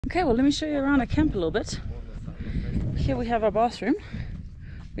Okay, well, let me show you around our camp a little bit. Here we have our bathroom.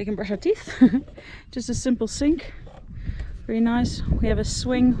 We can brush our teeth. Just a simple sink. Very nice. We have a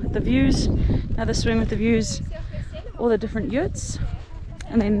swing with the views. Another swing with the views. All the different yurts.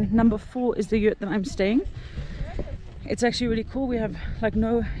 And then number 4 is the yurt that I'm staying. It's actually really cool. We have like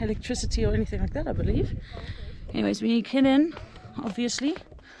no electricity or anything like that, I believe. Anyways, when you get in, obviously,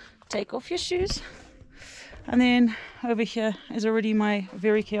 take off your shoes. And then over here is already my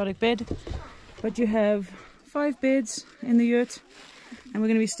very chaotic bed. But you have 5 beds in the yurt. And we're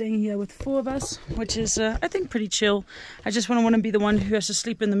going to be staying here with 4 of us, which is, I think, pretty chill. I just want to be the one who has to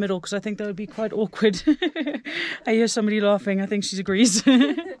sleep in the middle, because I think that would be quite awkward. I hear somebody laughing. I think she agrees.